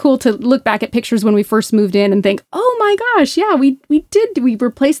is kind of cool to look back at pictures when we first moved in and think, oh my gosh, yeah, we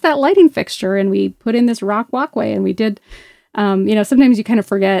replaced that lighting fixture and we put in this rock walkway and we did, sometimes you kind of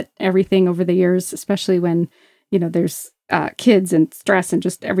forget everything over the years, especially when, there's kids and stress and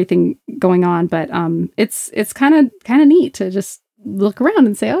just everything going on. But it's kind of neat to just look around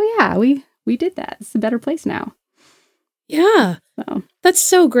and say, oh yeah, we did that. It's a better place now. Yeah. So. That's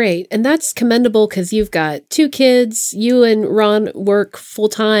so great. And that's commendable because you've got 2 kids. You and Ron work full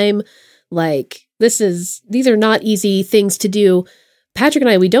time. Like these are not easy things to do. Patrick and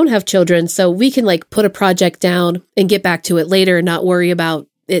I, we don't have children, so we can like put a project down and get back to it later and not worry about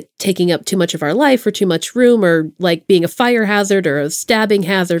it taking up too much of our life or too much room or like being a fire hazard or a stabbing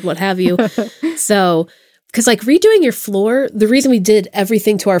hazard, what have you. So, because like redoing your floor, the reason we did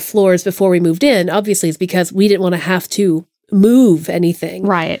everything to our floors before we moved in, obviously, is because we didn't want to have to move anything.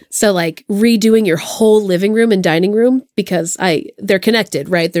 Right. So like redoing your whole living room and dining room, because they're connected,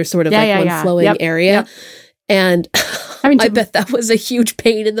 right? They're sort of one flowing area. Yep. And I bet that was a huge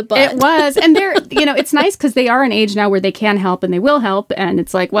pain in the butt. It was. And they're, it's nice because they are an age now where they can help and they will help. And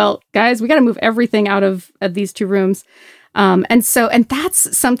it's like, well, guys, we got to move everything out of these 2 rooms. And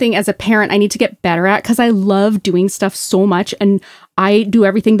that's something as a parent I need to get better at because I love doing stuff so much and I do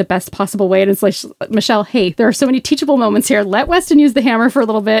everything the best possible way. And it's like, Michelle, hey, there are so many teachable moments here. Let Weston use the hammer for a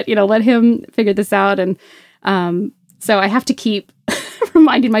little bit, let him figure this out. And so I have to keep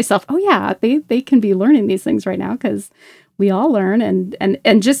reminding myself, oh yeah, they can be learning these things right now because we all learn.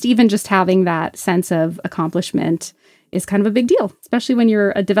 And just having that sense of accomplishment is kind of a big deal, especially when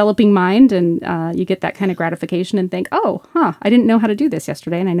you're a developing mind and you get that kind of gratification and think, I didn't know how to do this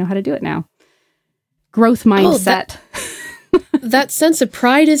yesterday and I know how to do it now. Growth mindset. That sense of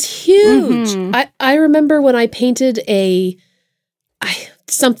pride is huge. Mm-hmm. I remember when I painted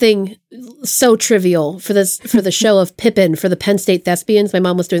something so trivial for the show of Pippin for the Penn State Thespians. My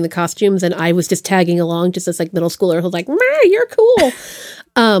mom was doing the costumes and I was just tagging along just as like middle schooler who was like, you're cool.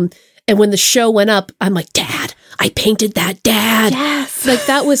 And when the show went up, I'm like, Dad, I painted that, Dad. Yes. Like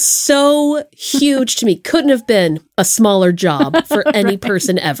that was so huge to me. Couldn't have been a smaller job for any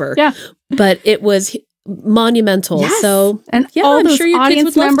person ever. Yeah. But it was monumental. Yes. So, and all those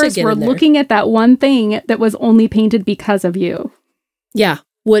audience members were looking at that one thing that was only painted because of you. Yeah.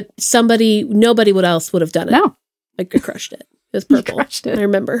 Nobody else would have done it. No. I crushed it. It was purple. You crushed it. I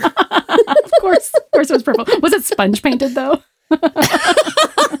remember. Of course it was purple. Was it sponge painted though?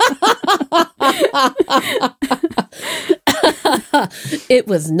 It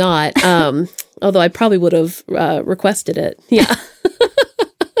was not. Although I probably would have requested it. Yeah.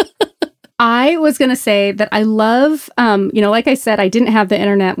 I was going to say that I love, like I said, I didn't have the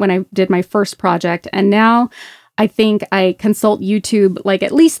internet when I did my first project. And now I think I consult YouTube like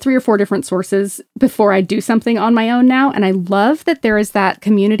at least 3 or 4 different sources before I do something on my own now. And I love that there is that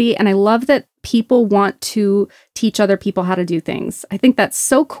community. And I love that people want to teach other people how to do things. I think that's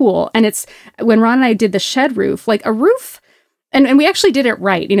so cool. And it's when Ron and I did the shed roof, like a roof. And we actually did it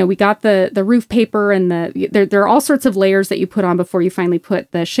right. You know, we got the roof paper and there are all sorts of layers that you put on before you finally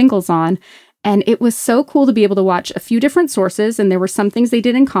put the shingles on. And it was so cool to be able to watch a few different sources. And there were some things they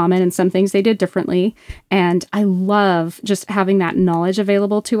did in common and some things they did differently. And I love just having that knowledge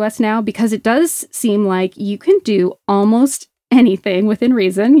available to us now, because it does seem like you can do almost anything within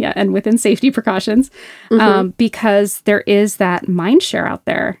reason, yeah, and within safety precautions, because there is that mind share out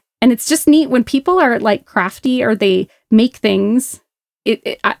there. And it's just neat when people are like crafty or they make things.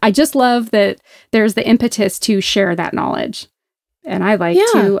 I just love that there's the impetus to share that knowledge. And I like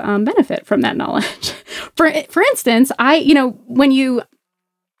to benefit from that knowledge. For instance, when you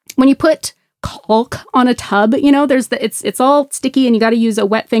put caulk on a tub, you know, it's all sticky and you got to use a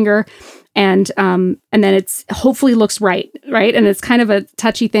wet finger, and then it's hopefully looks right, and it's kind of a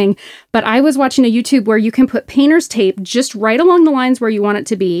touchy thing. But I was watching a YouTube where you can put painter's tape just right along the lines where you want it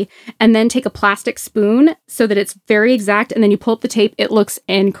to be, and then take a plastic spoon so that it's very exact, and then you pull up the tape. It looks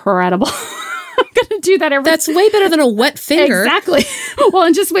incredible. I'm going to do that That's way better than a wet finger. Exactly. Well,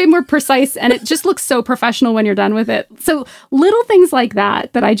 and just way more precise. And it just looks so professional when you're done with it. So little things like that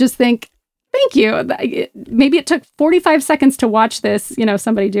I just think, thank you. Maybe it took 45 seconds to watch this, you know,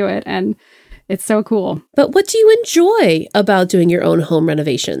 somebody do it. And it's so cool. But what do you enjoy about doing your own home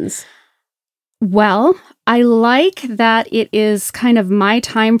renovations? Well, I like that it is kind of my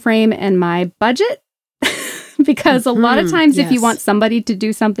time frame and my budget. Because a lot of times if you want somebody to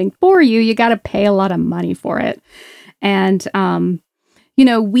do something for you, you got to pay a lot of money for it. And, you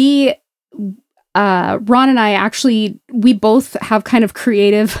know, Ron and I actually, we both have kind of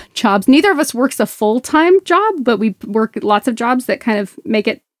creative jobs. Neither of us works a full-time job, but we work lots of jobs that kind of make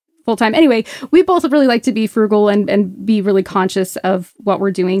it full-time. Anyway, we both really like to be frugal and be really conscious of what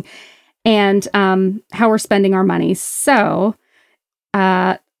we're doing and how we're spending our money. So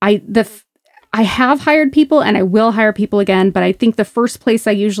I have hired people and I will hire people again, but I think the first place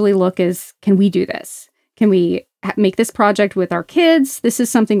I usually look is, can we do this? Can we make this project with our kids? This is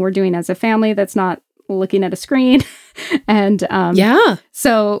something we're doing as a family that's not looking at a screen. And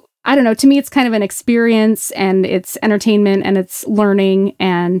so I don't know, to me, it's kind of an experience and it's entertainment and it's learning.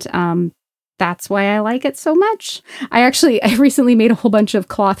 And that's why I like it so much. I recently made a whole bunch of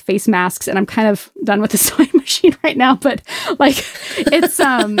cloth face masks and I'm kind of done with the sewing machine right now, but like it's,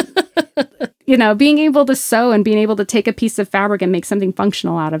 you know, being able to sew and being able to take a piece of fabric and make something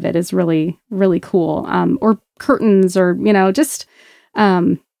functional out of it is really, really cool. Or curtains or, you know, just,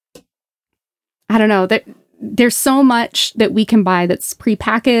 I don't know, there's so much that we can buy that's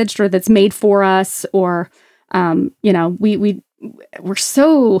prepackaged or that's made for us or, you know, we're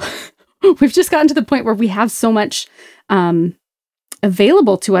so... We've just gotten to the point where we have so much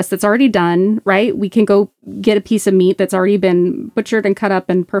available to us that's already done, right? We can go get a piece of meat that's already been butchered and cut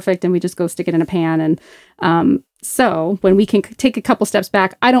up and perfect, and we just go stick it in a pan. And so when we can take a couple steps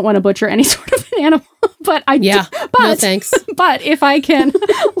back, I don't want to butcher any sort of an animal, but no thanks. But if I can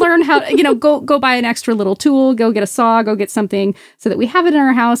learn how, you know, go buy an extra little tool, go get a saw, go get something so that we have it in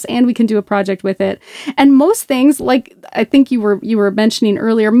our house and we can do a project with it. And most things, like I think you were mentioning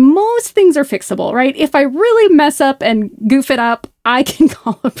earlier, most things are fixable, right? If I really mess up and goof it up, I can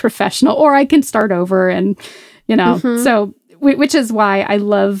call a professional or I can start over and, you know, so which is why I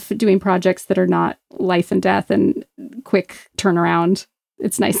love doing projects that are not life and death and quick turnaround.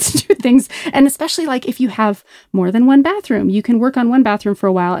 It's nice to do things. And especially like if you have more than one bathroom, you can work on one bathroom for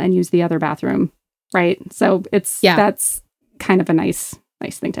a while and use the other bathroom. Right. So that's kind of a nice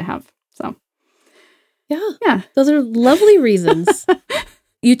thing to have. So. Yeah. Those are lovely reasons.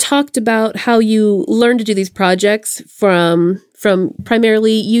 You talked about how you learned to do these projects from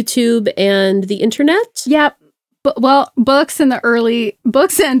primarily YouTube and the internet. Yep. Books and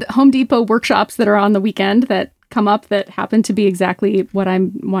Home Depot workshops that are on the weekend that come up that happen to be exactly what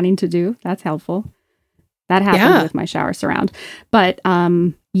I'm wanting to do. That's helpful. That happened with my shower surround. But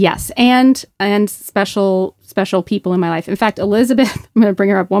yes, and special people in my life. In fact, Elizabeth, I'm going to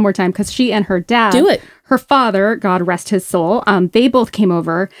bring her up one more time because she and her dad, her father, God rest his soul, they both came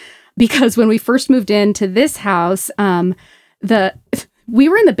over because when we first moved into this house, we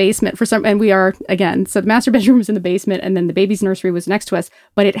were in the basement and we are, again, so the master bedroom was in the basement and then the baby's nursery was next to us,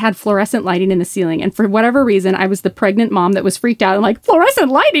 but it had fluorescent lighting in the ceiling. And for whatever reason, I was the pregnant mom that was freaked out and like, fluorescent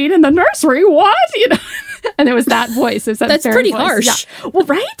lighting in the nursery? What? You know? And it was that voice. It was That's pretty voice. harsh. Yeah. Well,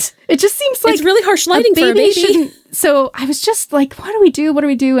 right? It just seems like it's really harsh lighting for a baby. So I was just like, what do we do? What do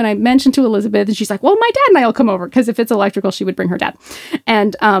we do? And I mentioned to Elizabeth and she's like, well, my dad and I will come over because if it's electrical, she would bring her dad.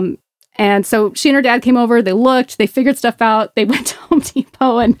 And so she and her dad came over, they looked, they figured stuff out, they went to Home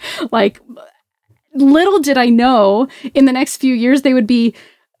Depot and like, little did I know in the next few years, they would be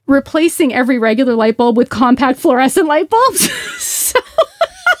replacing every regular light bulb with compact fluorescent light bulbs.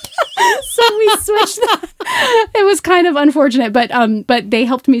 So we switched that. It was kind of unfortunate, but they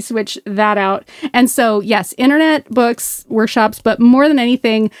helped me switch that out. And so, yes, internet, books, workshops, but more than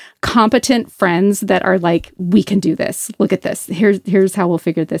anything, competent friends that are like, we can do this. Look at this. Here's how we'll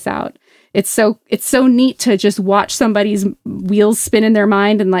figure this out. It's so neat to just watch somebody's wheels spin in their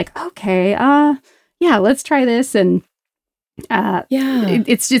mind and like, okay, yeah, let's try this. And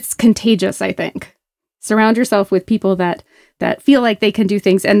it's contagious, I think. Surround yourself with people that feel like they can do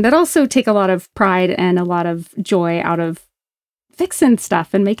things and that also take a lot of pride and a lot of joy out of fixing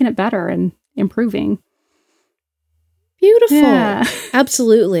stuff and making it better and improving. Beautiful. Yeah.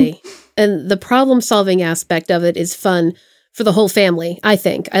 Absolutely. And the problem solving aspect of it is fun for the whole family, I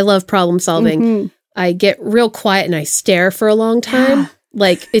think. I love problem solving. Mm-hmm. I get real quiet and I stare for a long time.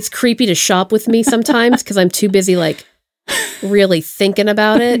 Like, it's creepy to shop with me sometimes because I'm too busy, like, really thinking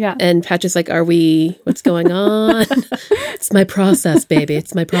about it. Yeah. And Patch is like, what's going on? It's my process, baby.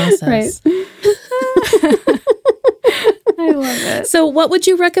 It's my process. Right. I love it. So what would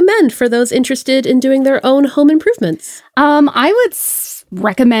you recommend for those interested in doing their own home improvements? I would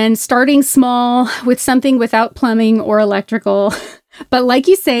recommend starting small with something without plumbing or electrical. But like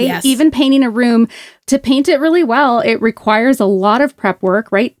you say, yes. Even painting a room, to paint it really well, it requires a lot of prep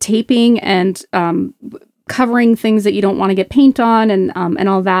work, right? Taping and covering things that you don't want to get paint on and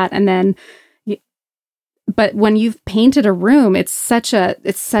all that. And then, but when you've painted a room, it's such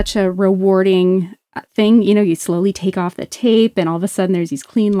a rewarding thing. You know, you slowly take off the tape and all of a sudden there's these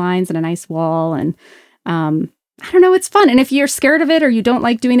clean lines and a nice wall. And I don't know, it's fun. And if you're scared of it or you don't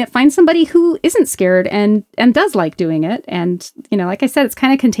like doing it, find somebody who isn't scared and does like doing it. And, you know, like I said, it's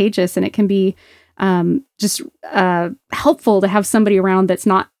kind of contagious and it can be just helpful to have somebody around that's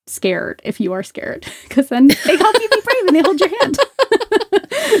not scared if you are scared, because then they help you be brave and they hold your hand.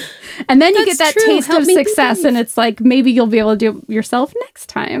 And then you get that taste of success and it's like, maybe you'll be able to do it yourself next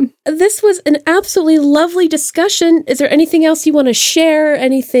time. This was an absolutely lovely discussion. Is there anything else you want to share?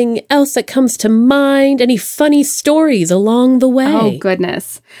 Anything else that comes to mind? Any funny stories along the way? Oh,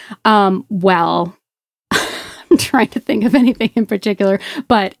 goodness. Well, I'm trying to think of anything in particular,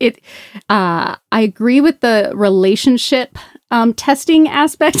 but I agree with the relationship testing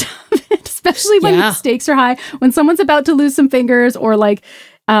aspect of it, especially when the stakes are high, when someone's about to lose some fingers or like,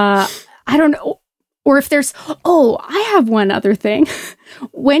 I don't know, or if there's, I have one other thing.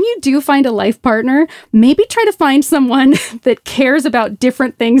 When you do find a life partner, maybe try to find someone that cares about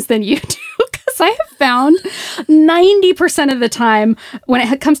different things than you do. Because I have found 90% of the time when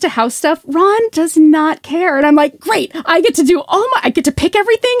it comes to house stuff, Ron does not care. And I'm like, great, I get to pick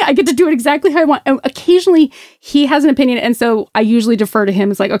everything. I get to do it exactly how I want. And occasionally he has an opinion. And so I usually defer to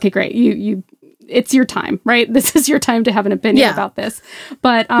him. It's like, okay, great. It's your time, right? This is your time to have an opinion about this.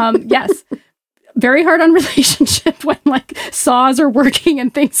 But yes, very hard on relationship when like saws are working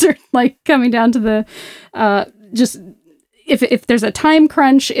and things are like coming down to the just if there's a time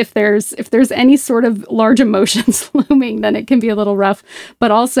crunch, if there's any sort of large emotions looming, then it can be a little rough.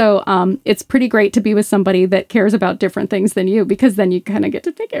 But also, it's pretty great to be with somebody that cares about different things than you, because then you kind of get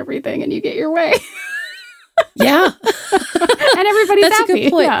to pick everything and you get your way. Yeah, and everybody's That's happy. A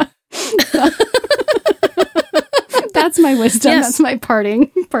good point. Yeah. That's my wisdom. Yes. That's my parting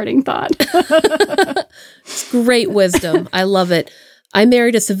thought. It's great wisdom. I love it. I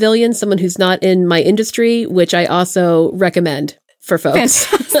married a civilian, someone who's not in my industry, which I also recommend for folks.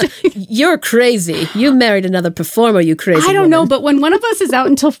 You're crazy. You married another performer, you crazy I don't know, but when one of us is out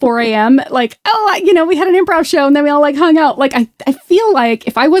until 4 a.m., like, we had an improv show and then we all like hung out. Like, I feel like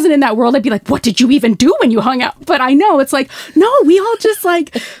if I wasn't in that world, I'd be like, what did you even do when you hung out? But I know it's like, no, we all just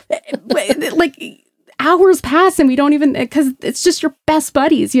like hours pass and we don't even, because it's just your best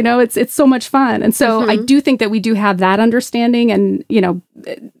buddies, it's so much fun. And so I do think that we do have that understanding and,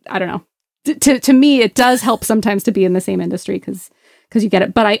 I don't know, to me, it does help sometimes to be in the same industry because you get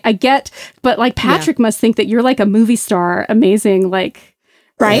it. But but like Patrick must think that you're like a movie star, amazing, like,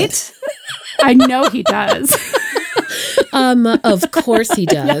 right? I know he does. Of course he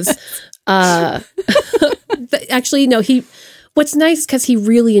does. Actually, no, what's nice because he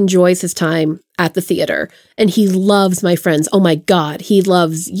really enjoys his time at the theater and he loves my friends. Oh my God. He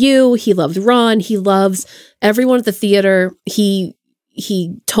loves you. He loves Ron. He loves everyone at the theater. He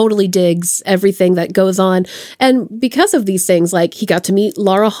totally digs everything that goes on. And because of these things, like he got to meet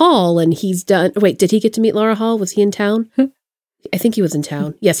Laura Hall and did he get to meet Laura Hall? Was he in town? I think he was in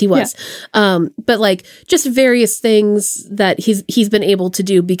town. Yes, he was. Yeah. But like just various things that he's been able to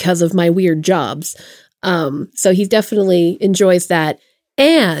do because of my weird jobs. So he definitely enjoys that.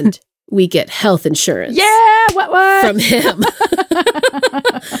 And we get health insurance. Yeah, what? From him.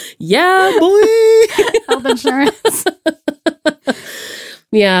 Yeah, boy. Health insurance.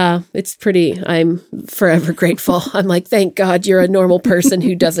 Yeah, it's pretty. I'm forever grateful. I'm like, thank God you're a normal person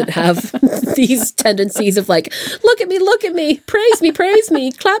who doesn't have these tendencies of like, look at me, praise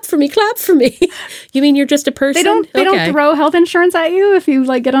me, clap for me. You mean you're just a person? They don't throw health insurance at you if you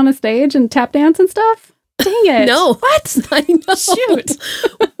like get on a stage and tap dance and stuff? Dang it. No. What? I know. Shoot.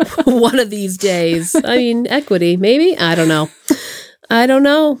 One of these days. I mean, equity, maybe? I don't know.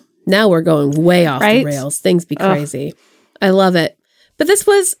 Now we're going way off the rails. Things be crazy. I love it. But this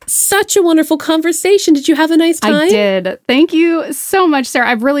was such a wonderful conversation. Did you have a nice time? I did. Thank you so much, Sarah.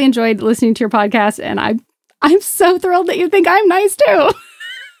 I've really enjoyed listening to your podcast, and I'm so thrilled that you think I'm nice too.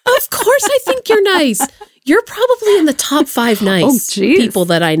 Of course I think you're nice. You're probably in the top 5 nice people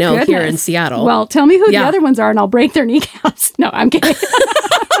that I know here in Seattle. Well, tell me who the other ones are, and I'll break their kneecaps. No, I'm kidding.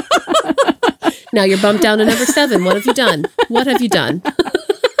 Now you're bumped down to number 7. What have you done?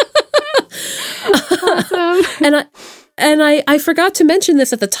 Awesome. And I forgot to mention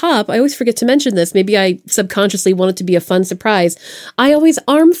this at the top. I always forget to mention this. Maybe I subconsciously want it to be a fun surprise. I always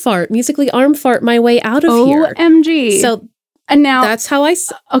musically arm fart my way out of here. OMG. So, and now that's how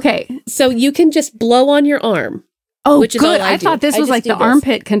okay. So you can just blow on your arm. Oh, which is good. I thought this was like the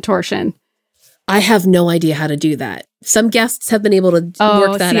armpit contortion. I have no idea how to do that. Some guests have been able to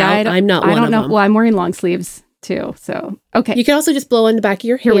work that out. I'm not one of them. Well, I'm wearing long sleeves too. So, okay. You can also just blow on the back of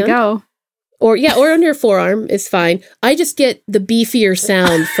your hand. Here we go. Or on your forearm is fine. I just get the beefier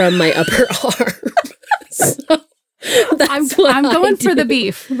sound from my upper arm. So I'm going for the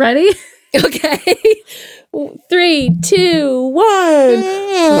beef. Ready? Okay. 3, 2, 1.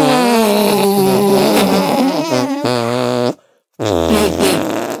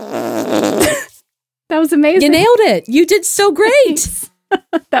 That was amazing. You nailed it. You did so great.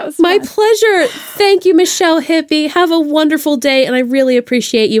 That was my pleasure. Thank you, Michelle Hippie. Have a wonderful day, and I really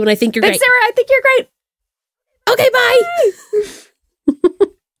appreciate you, and I think you're great. Thanks, Sarah. I think you're great. Okay, bye.